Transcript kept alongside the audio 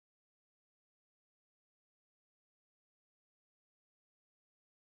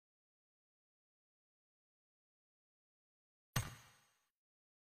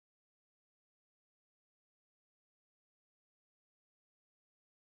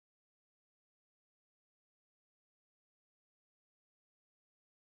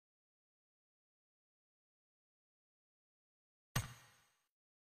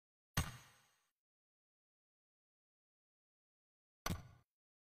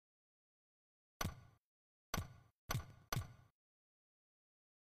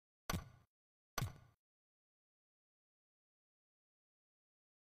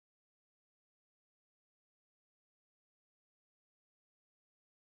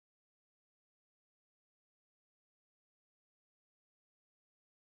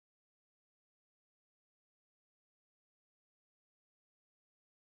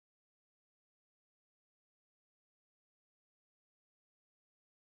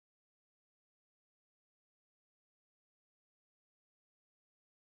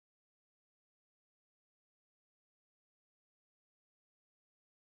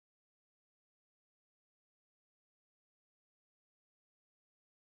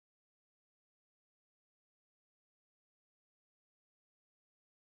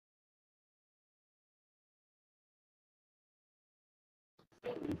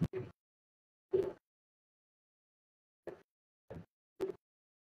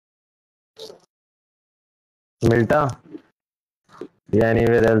मिलता या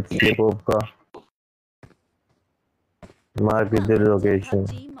anywhere else के पोप का mark with the location.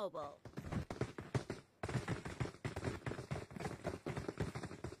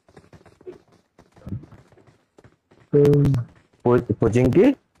 Coaching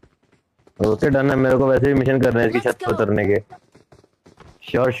की ओके डन है। मेरे को वैसे भी मिशन करना है इसकी छत पर उतरने के।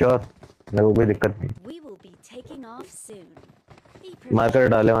 श्योर श्योर, मेरे को कोई दिक्कत नहीं। मार्कर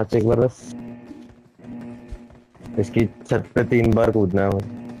डाले वहां से एक बार बस। इसकी छत पे 3 बार कूदना है।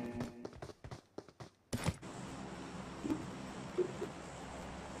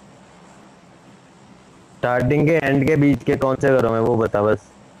 स्टार्टिंग के एंड के बीच के कौन से घरों में वो बता बस।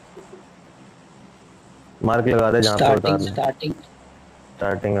 मार्क लगा दे जहाँ पे उतारना।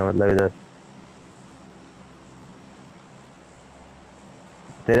 स्टार्टिंग है मतलब इधर।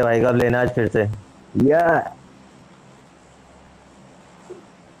 तेरे भाई का लेना आज फिर से या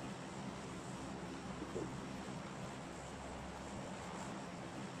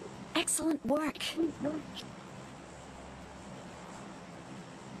Excellent work.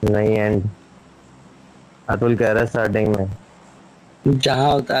 नहीं एंड अतुल कह रहा है स्टार्टिंग में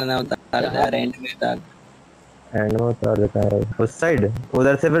जहाँ उतारना उतार एंड में उतार। एंड में उतार देता है उस साइड।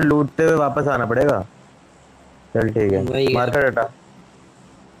 उधर से फिर लूटते हुए वापस आना पड़ेगा। चल ठीक है मार्कर हटा।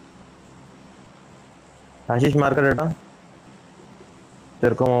 आशीष मार्कर हटा।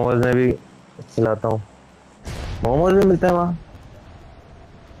 तेरे को मोमोज में भी खिलाता हूँ। मोमोज भी मिलते हैं वहाँ।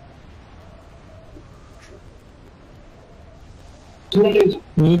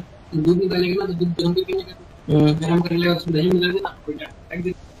 दूध निकालेगा ना तो दूध गरम करके गरम कर लेगा उसमें दही मिला देना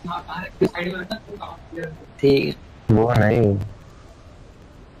साइड में ठीक है। वो नहीं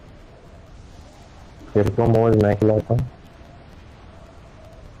तेरे को मोमोज मैं खिलाता हूँ।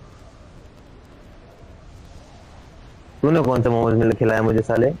 तूने कौन सा मोमोज मिल खिलाया मुझे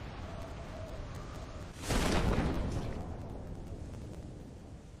साले।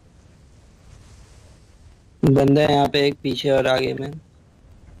 बंदा है यहाँ पे एक पीछे और आगे में।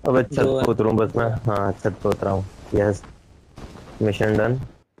 अब छत पे उतरूं बस मैं। हाँ छत पे उतरा हूँ। Yes mission done.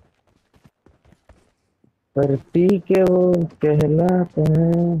 पर पी के वो कहलाता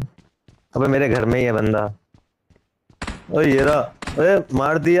है। अबे मेरे घर में ही है बंदा। ओए ये रहा। ओए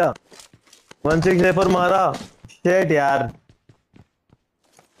मार दिया 168 मारा। शिट यार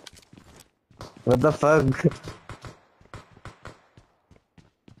व्हाट द फक।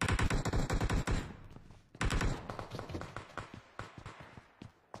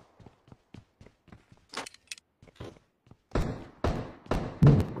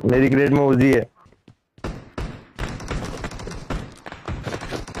 मेरी ग्रेड में उजी है।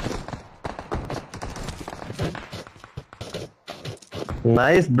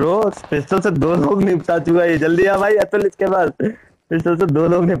 Nice bro. पिस्टल से 2 लोग निपटा चुका है। जल्दी आ भाई अतुल इसके बाद। पिस्टल से 2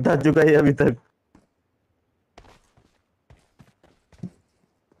 लोग निपटा चुका है अभी तक।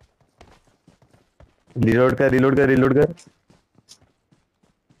 रिलोड कर रिलोड कर रिलोड कर।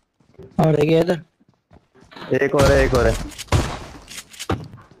 और एक इधर एक और है एक और है।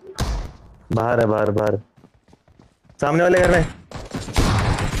 बाहर है बाहर बाहर सामने वाले घर में।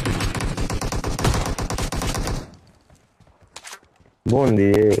 बूंद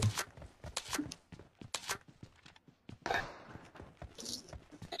दिए।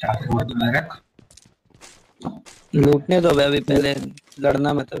 लूटने दो अभी पहले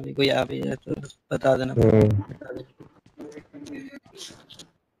लड़ना मत। अभी कोई आ भी जाए तो बता देना।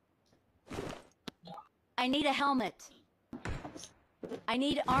 I need a helmet. I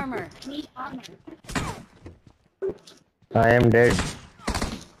need armor. I am dead.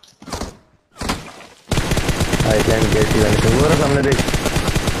 I can't get you anything. वो रहा सामने देख।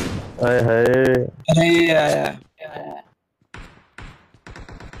 अरे अरे आया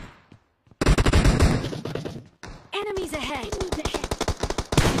Enemies ahead.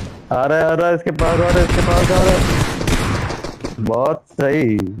 आ रहा है इसके पास आ रहा है। बहुत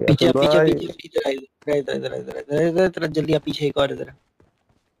सही। पीछे पीछे इधर जल्दी आ पीछे एक और इधर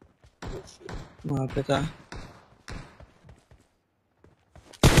वहाँ पे था।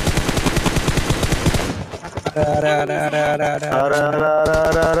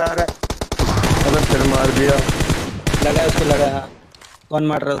 अबे फिर मार दिया। लगा उसको लगा। हाँ कौन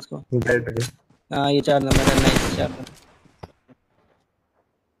मार रहा है उसको। हाँ ये 4 नंबर है। नहीं 4 नंबर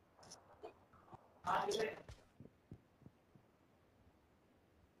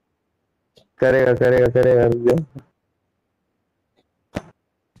करेगा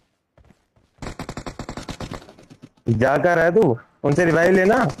जा कर है तू। उनसे रिवाइव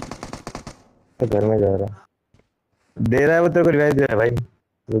लेना। तो घर में जा रहा दे रहा है वो तेरे को रिवाइव दे रहा है भाई।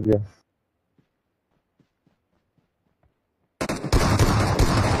 रुक जा।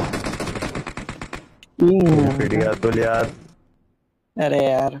 फिर गया तो यार, अरे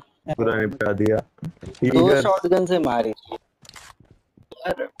यार पूरा निपटा दिया। दो ईगर शॉटगन से मारी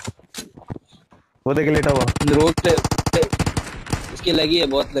वो देख लेटा हुआ। रोड पे। उसकी लगी है,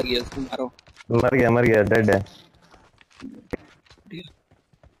 बहुत लगी है, उसको मारो। मर गया डेड है।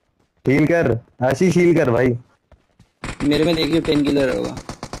 हील कर आशीष, हील कर भाई। मेरे में देखिए पेन किलर होगा।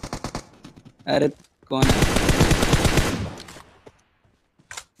 अरे कौन है?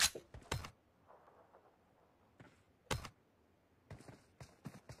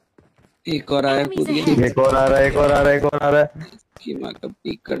 एक और आया कूद के। एक और आ रहा है, एक और आ रहा है, एक और आ रहा है। की माँ का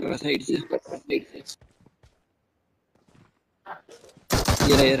पीक कर रहा साइड से।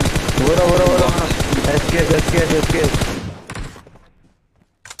 ये रहा वो रहा एसकेस एसकेस एसकेस।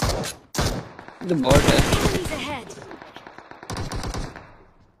 तो बॉट है। Enemies ahead.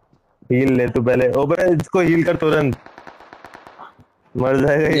 हील ले तू पहले। ओ भाई इसको हील कर तुरंत, मर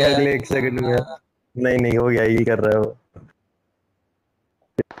जाएगा ये अगले 1 सेकंड में। नहीं नहीं हो गया, हील कर रहा है वो,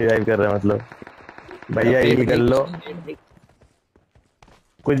 रिवाइव कर रहा है मतलब। भैया हील कर लो,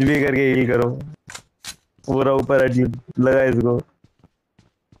 कुछ भी करके हील करो। पूरा ऊपर लगा इसको।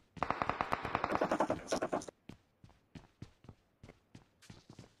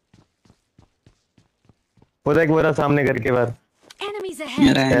 पूरा एक मेरा सामने करके बार Enemies ahead.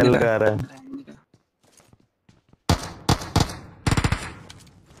 मेरा है, एल मेरा लगा रहा है।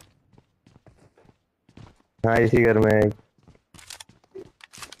 हाँ इसी घर में एक।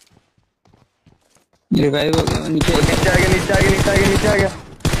 रिवाइव हो गया नीचे। नीचे आ गया, नीचे आ गया, नीचे आ गया, नीचे आ गया।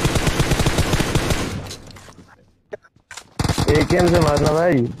 एकेएम से मारना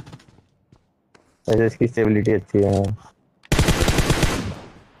भाई, ऐसे इसकी स्टेबिलिटी अच्छी है।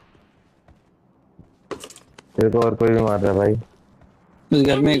 तेरे को और कोई भी मार रहा है भाई। उस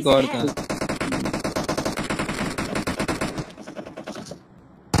घर में एक और था।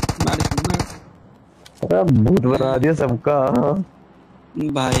 मार अरे भूत बना दिया सबका।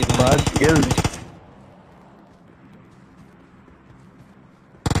 भाई बात किल।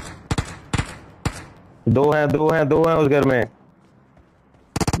 दो हैं उस घर में।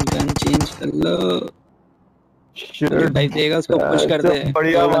 गन चेंज कर लो। भाई देगा उसको, पुश कर दे।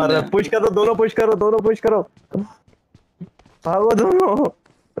 बढ़िया मार रहा है, पुश करो, दोनों पुश करो, दोनों पुश करो। भागो दोनों।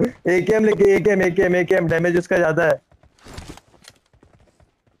 एकेएम लेके, एकेएम डैमेज उसका ज्यादा है।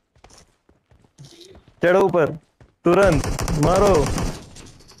 चढ़ो ऊपर, तुरंत मारो।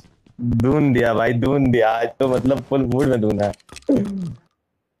 दून दिया भाई, दून दिया आज तो, मतलब फुल मूड में दूना है।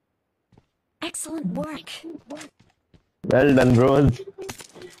 Excellent work. Well done Bros.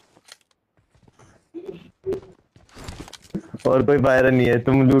 और कोई फायर नहीं है,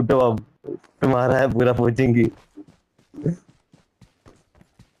 तुम लूटो अब, तुम्हारा है पूरा कोचिंग की।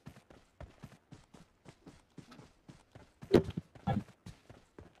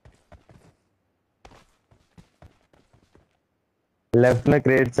 लेफ्ट में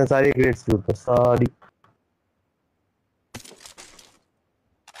क्रेट्स है, सारी क्रेट्स लूटो सारी।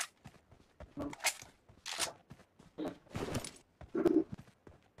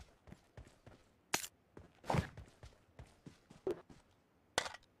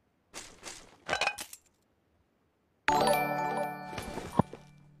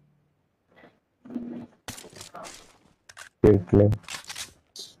 देख ले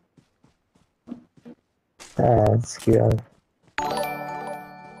किया।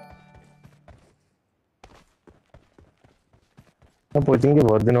 कोचिंग के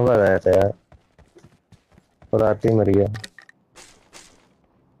बहुत दिनों बाद आया था यार, और आते ही मर गया।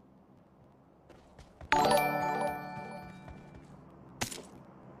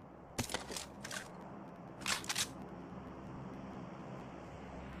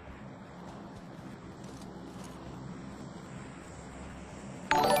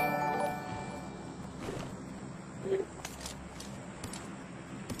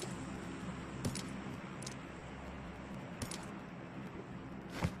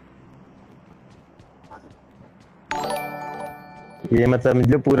 ये मत समझ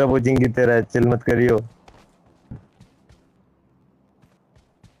लो पूरा कोचिंग की तरह, चिल मत करियो।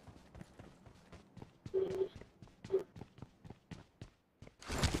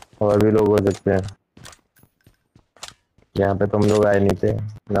 और भी लोग हो सकते हैं, यहाँ पे तुम लोग आए नहीं थे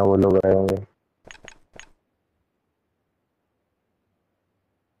ना, वो लोग आए होंगे।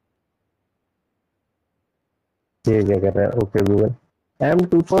 ये क्या कर रहा है? ओके गूगल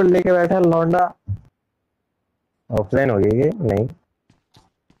M24 लेके बैठा लौंडा। ऑफलाइन हो गई ये? नहीं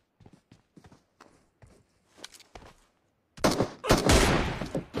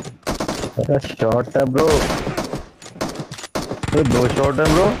शॉट है ब्रो। तो 2 शॉट है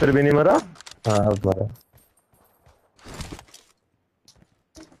ब्रो, फिर भी नहीं मरा। हाँ अब मरा।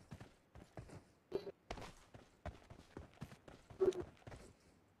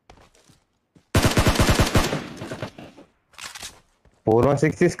 फोर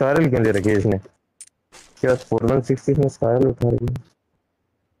 160 स्कारल क्यों दे रखी है इसने? क्या 4 160 में स्कारल उठा रही है?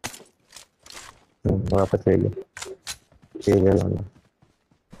 वापस ले लिया। ठीक है लाना।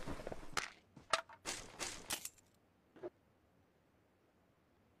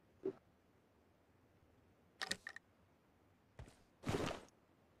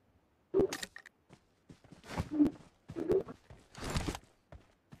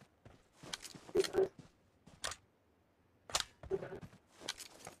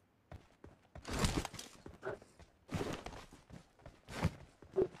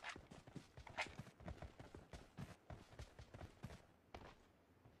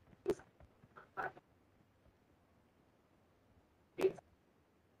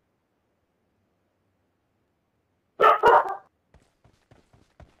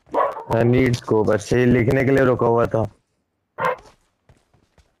 नीड को बस ये लिखने के लिए रुका हुआ था।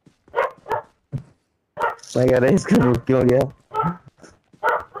 मैं कह रहा इसका रुक क्यों गया?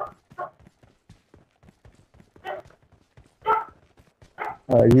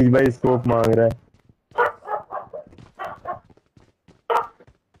 आशीष भाई स्कोप मांग रहा है।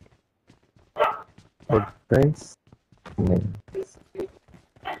 फुटप्रिंट्स नहीं।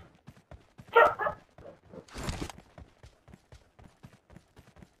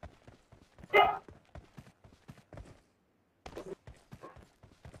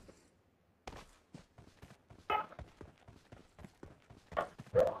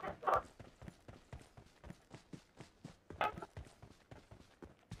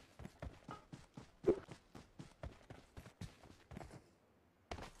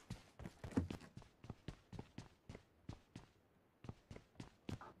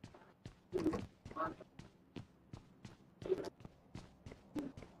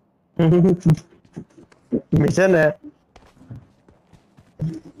 मिशन है।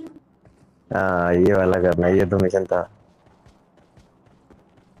 हाँ ये वाला करना, ये तो मिशन था।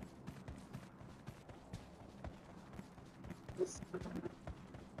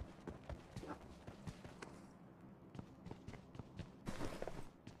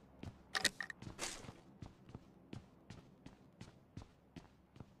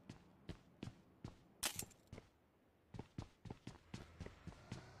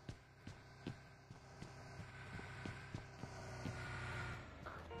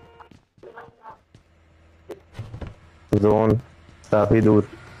 जोन काफी दूर।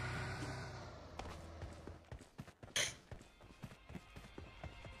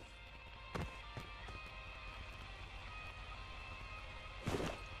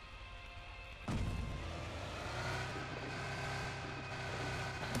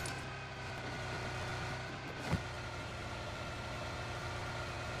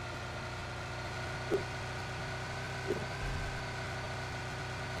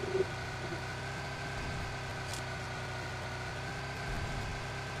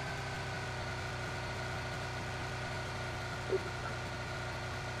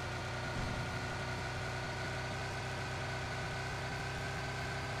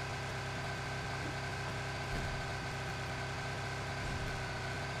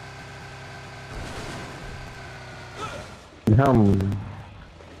 हम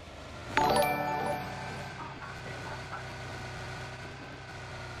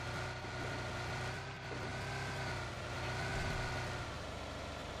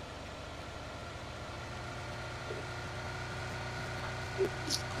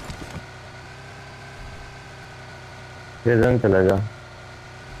ये रंग चला जा।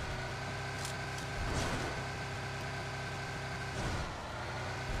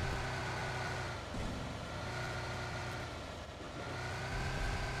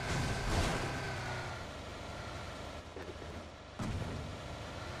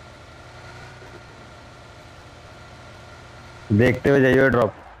 देखते हुए जाइए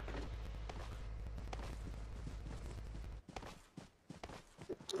ड्रॉप।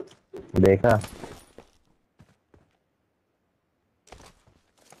 देखा।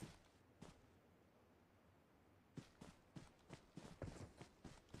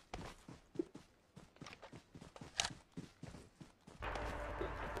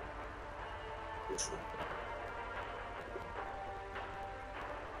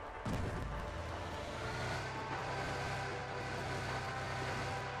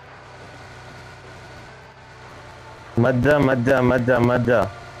 मत जा मत जा मत जा मत जा।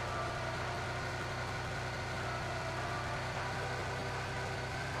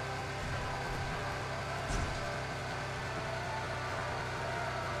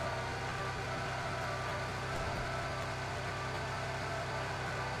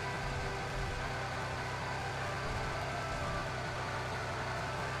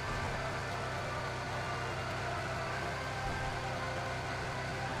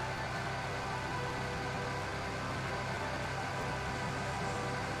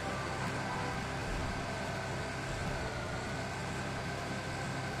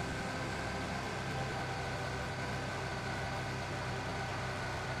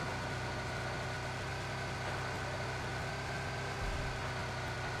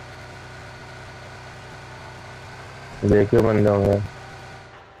 देखियो बंदे होंगे।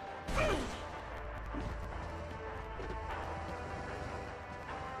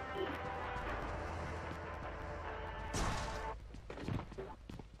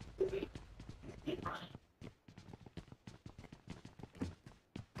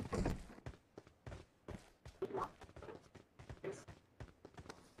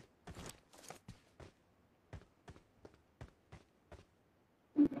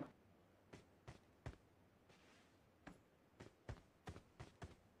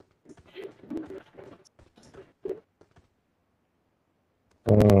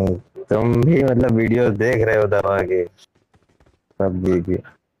 तुम भी मतलब वीडियोस देख रहे हो दबा के पबजी की।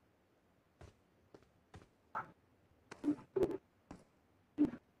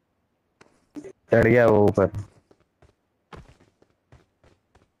 चढ़ गया वो ऊपर।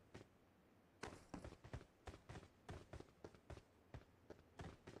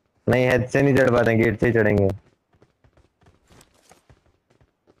 नहीं, हेड से नहीं चढ़ पाते, गेट से ही चढ़ेंगे।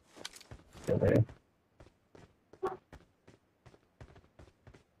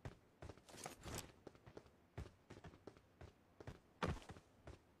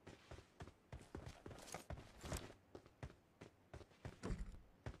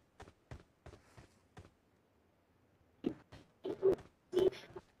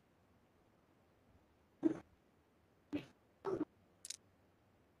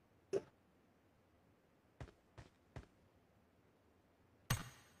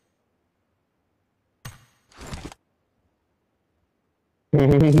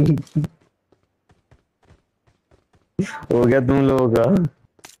 हो गया तुम लोगों का।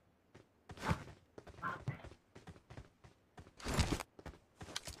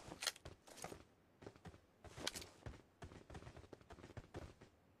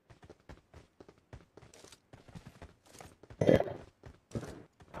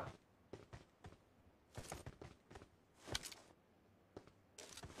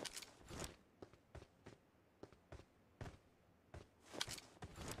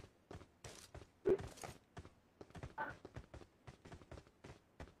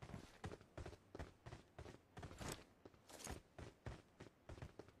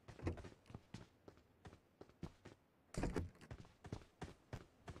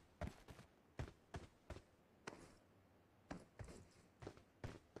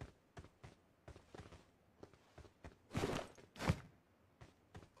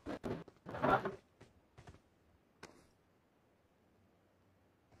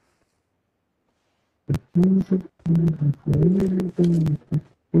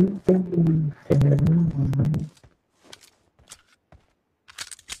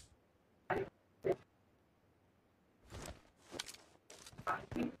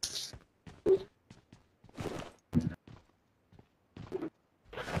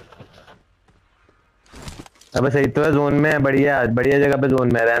 अबे सही तो है, जोन में है, बढ़िया बढ़िया जगह पे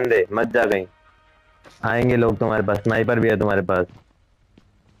जोन में है, रहने दे, मत जा कहीं। आएंगे लोग तुम्हारे पास, स्नाइपर भी है तुम्हारे पास।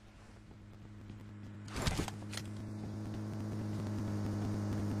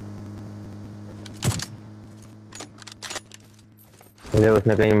 मुझे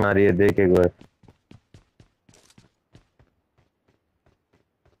उसने कहीं मारी है, देख एक बार।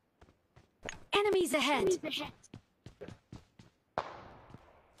 Enemies ahead.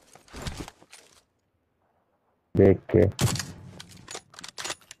 देख के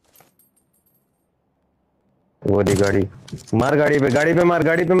वो रही गाड़ी। मार गाड़ी पे, गाड़ी पे मार,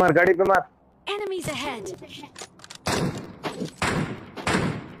 गाड़ी पे मार, गाड़ी पे मार। Enemies ahead.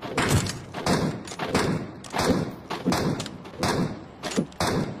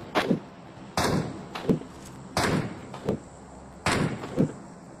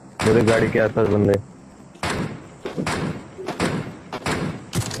 मेरे गाड़ी के आसपास बंदे।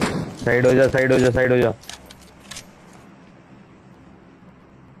 साइड हो जा, साइड हो जा, साइड हो जा।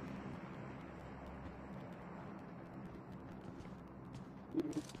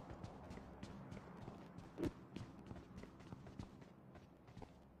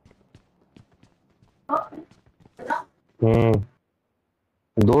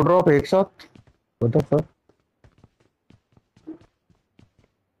 दो ड्रॉप एक साथ, व्हाट द फक।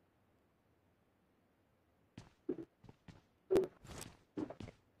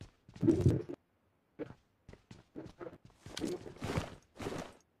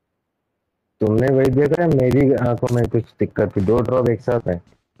 तुमने वही देखा है, मेरी आंखों में कुछ दिक्कत थी, दो ड्रॉप एक साथ है।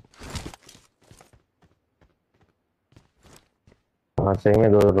 हाँ सही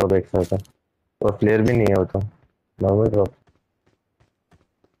में दो ड्रॉप एक साथ है, और फ्लेयर भी नहीं है वो तो, नॉर्मल ड्रॉप।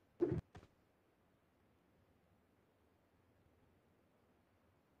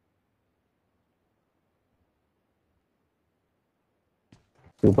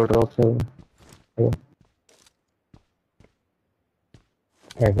 सुपर ड्रॉप से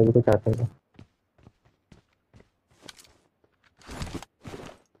ऐसे भी कुछ आता है।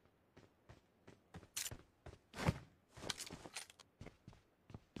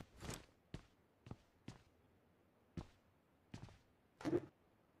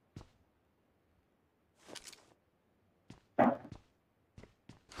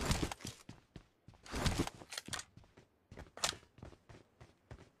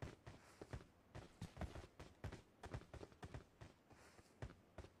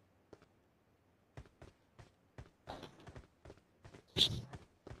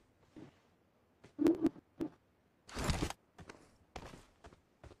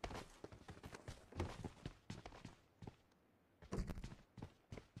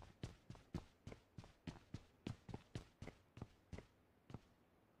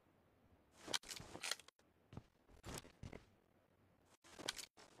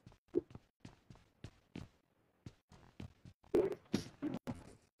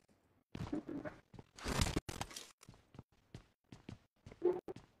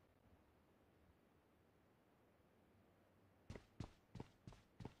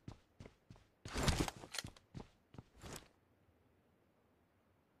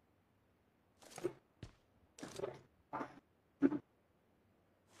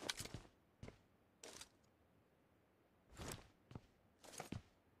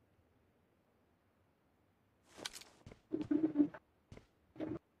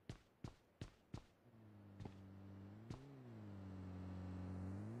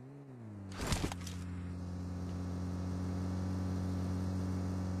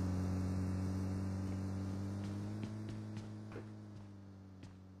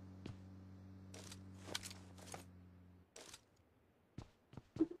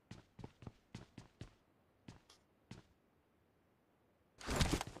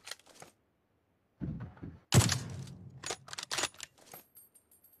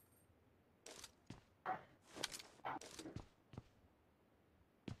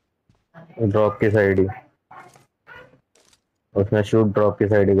 ड्रॉप की साइड ही, उसने शूट ड्रॉप की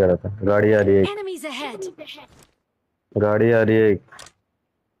साइड ही करा था। गाड़ी आ रही है, Enemies ahead! गाड़ी आ रही है।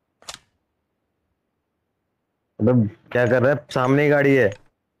 मतलब क्या कर रहा है, सामने ही गाड़ी है।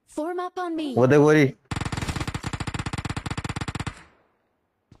 Form up on me! वो देख वो रही।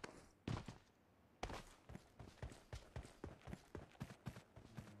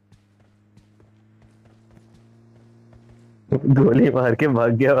 गोली मार के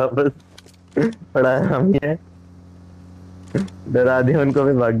भाग गया वापस। बड़ा हरामी है, डरा दिया उनको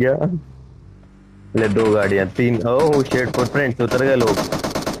भी, भाग गया। ले दो गाड़ियां, तीन। ओह शेट, फुटप्रिंट्स, उतर गए लोग।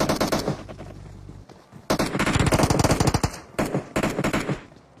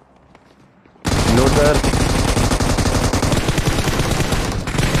 लूटर,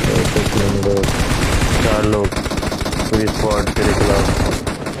 चार लोग, पूरी स्क्वाड तेरे खिलाफ।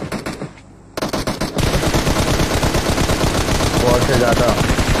 स्क्वाड से ज्यादा।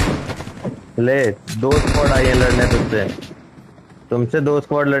 ले, दो स्क्वाड आई है लड़ने तुझसे। तुमसे दो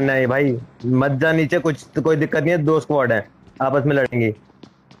स्क्वाड लड़ने आई भाई। मत जा नीचे, कुछ तो कोई दिक्कत नहीं है, दो स्क्वाड है, आपस में लड़ेंगी।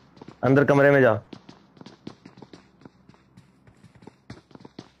 अंदर कमरे में जा।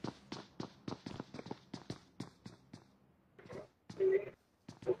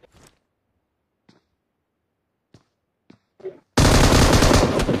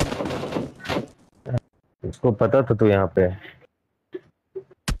 उसको पता था तू यहाँ पे।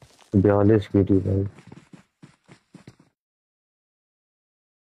 42 की थी भाई।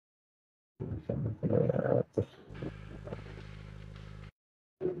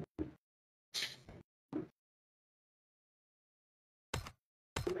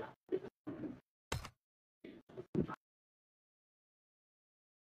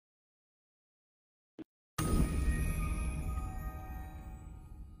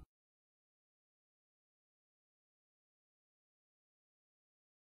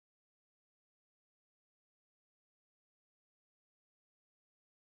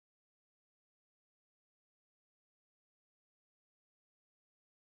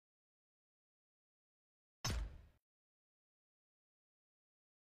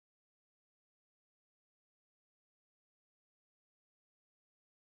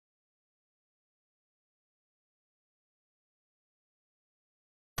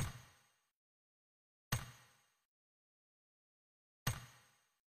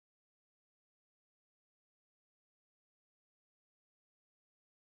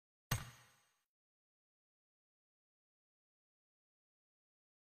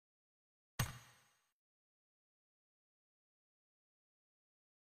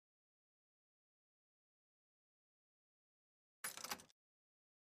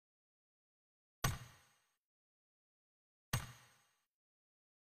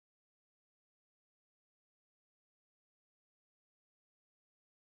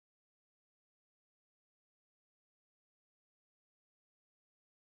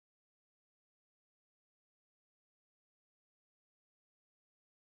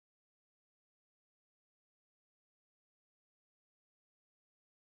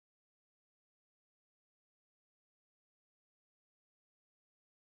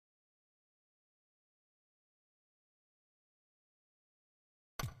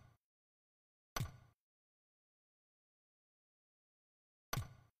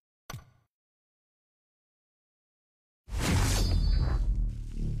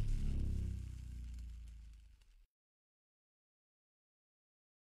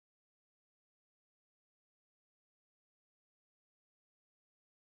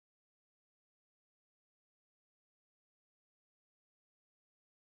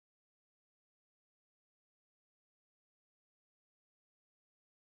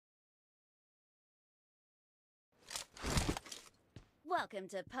 Welcome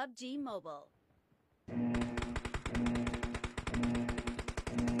to PUBG Mobile.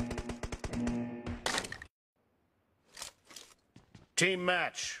 Team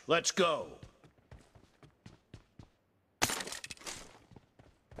match, let's go.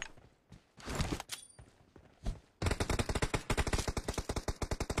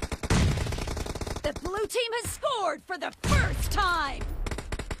 The blue team has scored for the first time!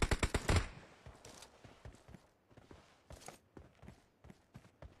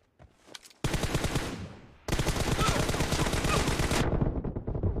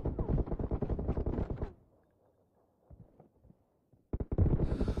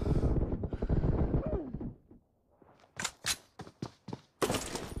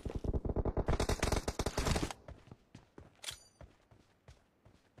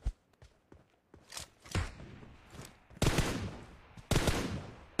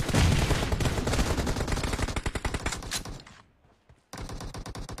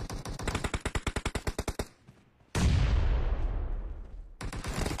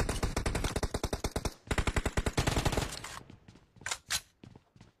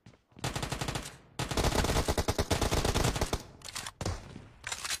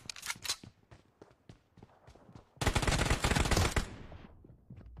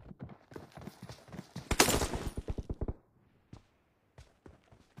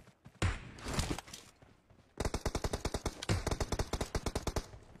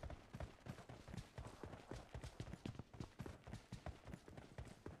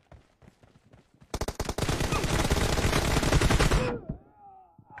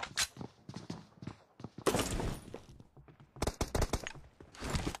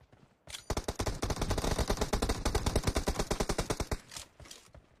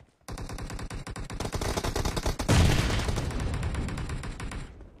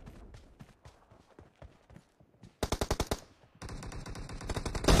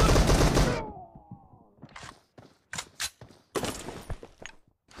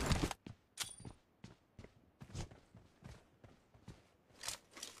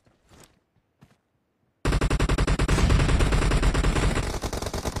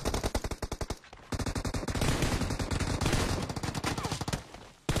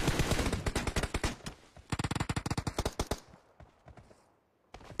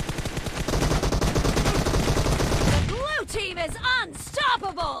 Team is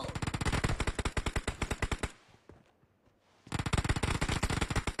unstoppable!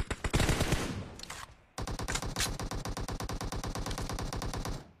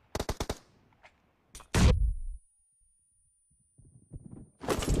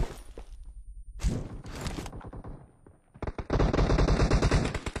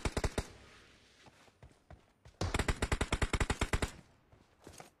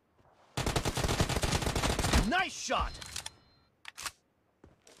 Nice shot!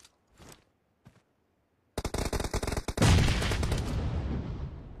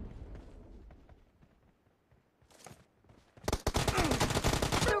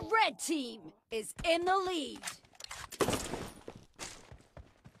 The red team is in the lead.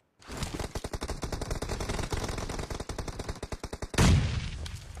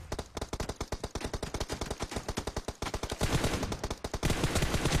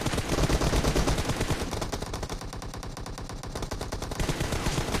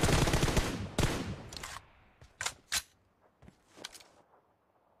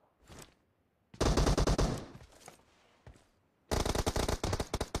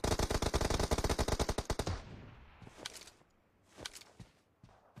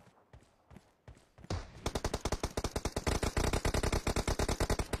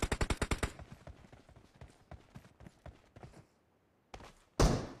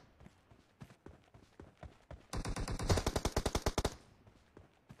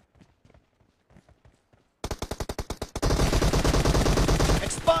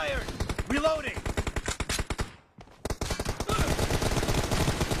 Expired! Reloading!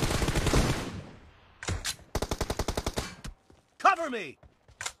 Cover me!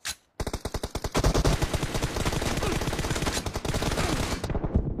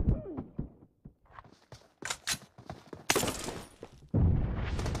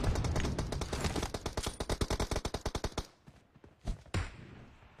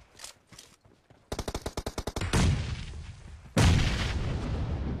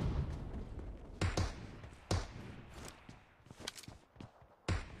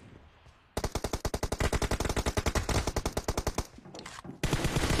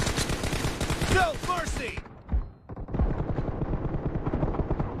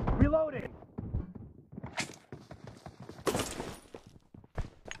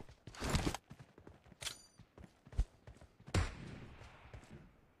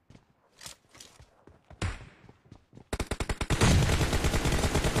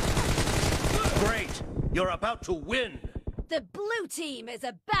 You're about to win. The blue team is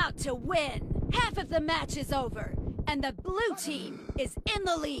about to win. Half of the match is over, and the blue team is in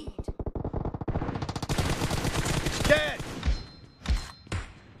the lead. Dead.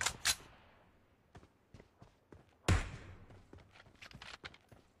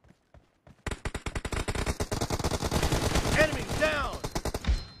 Enemy down.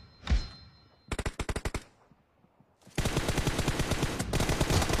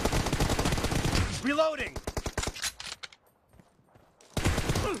 Reloading.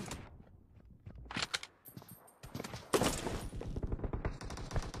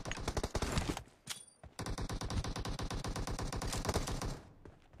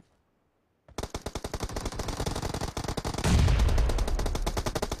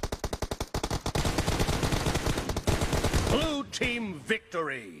 Blue team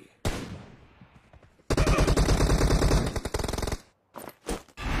victory.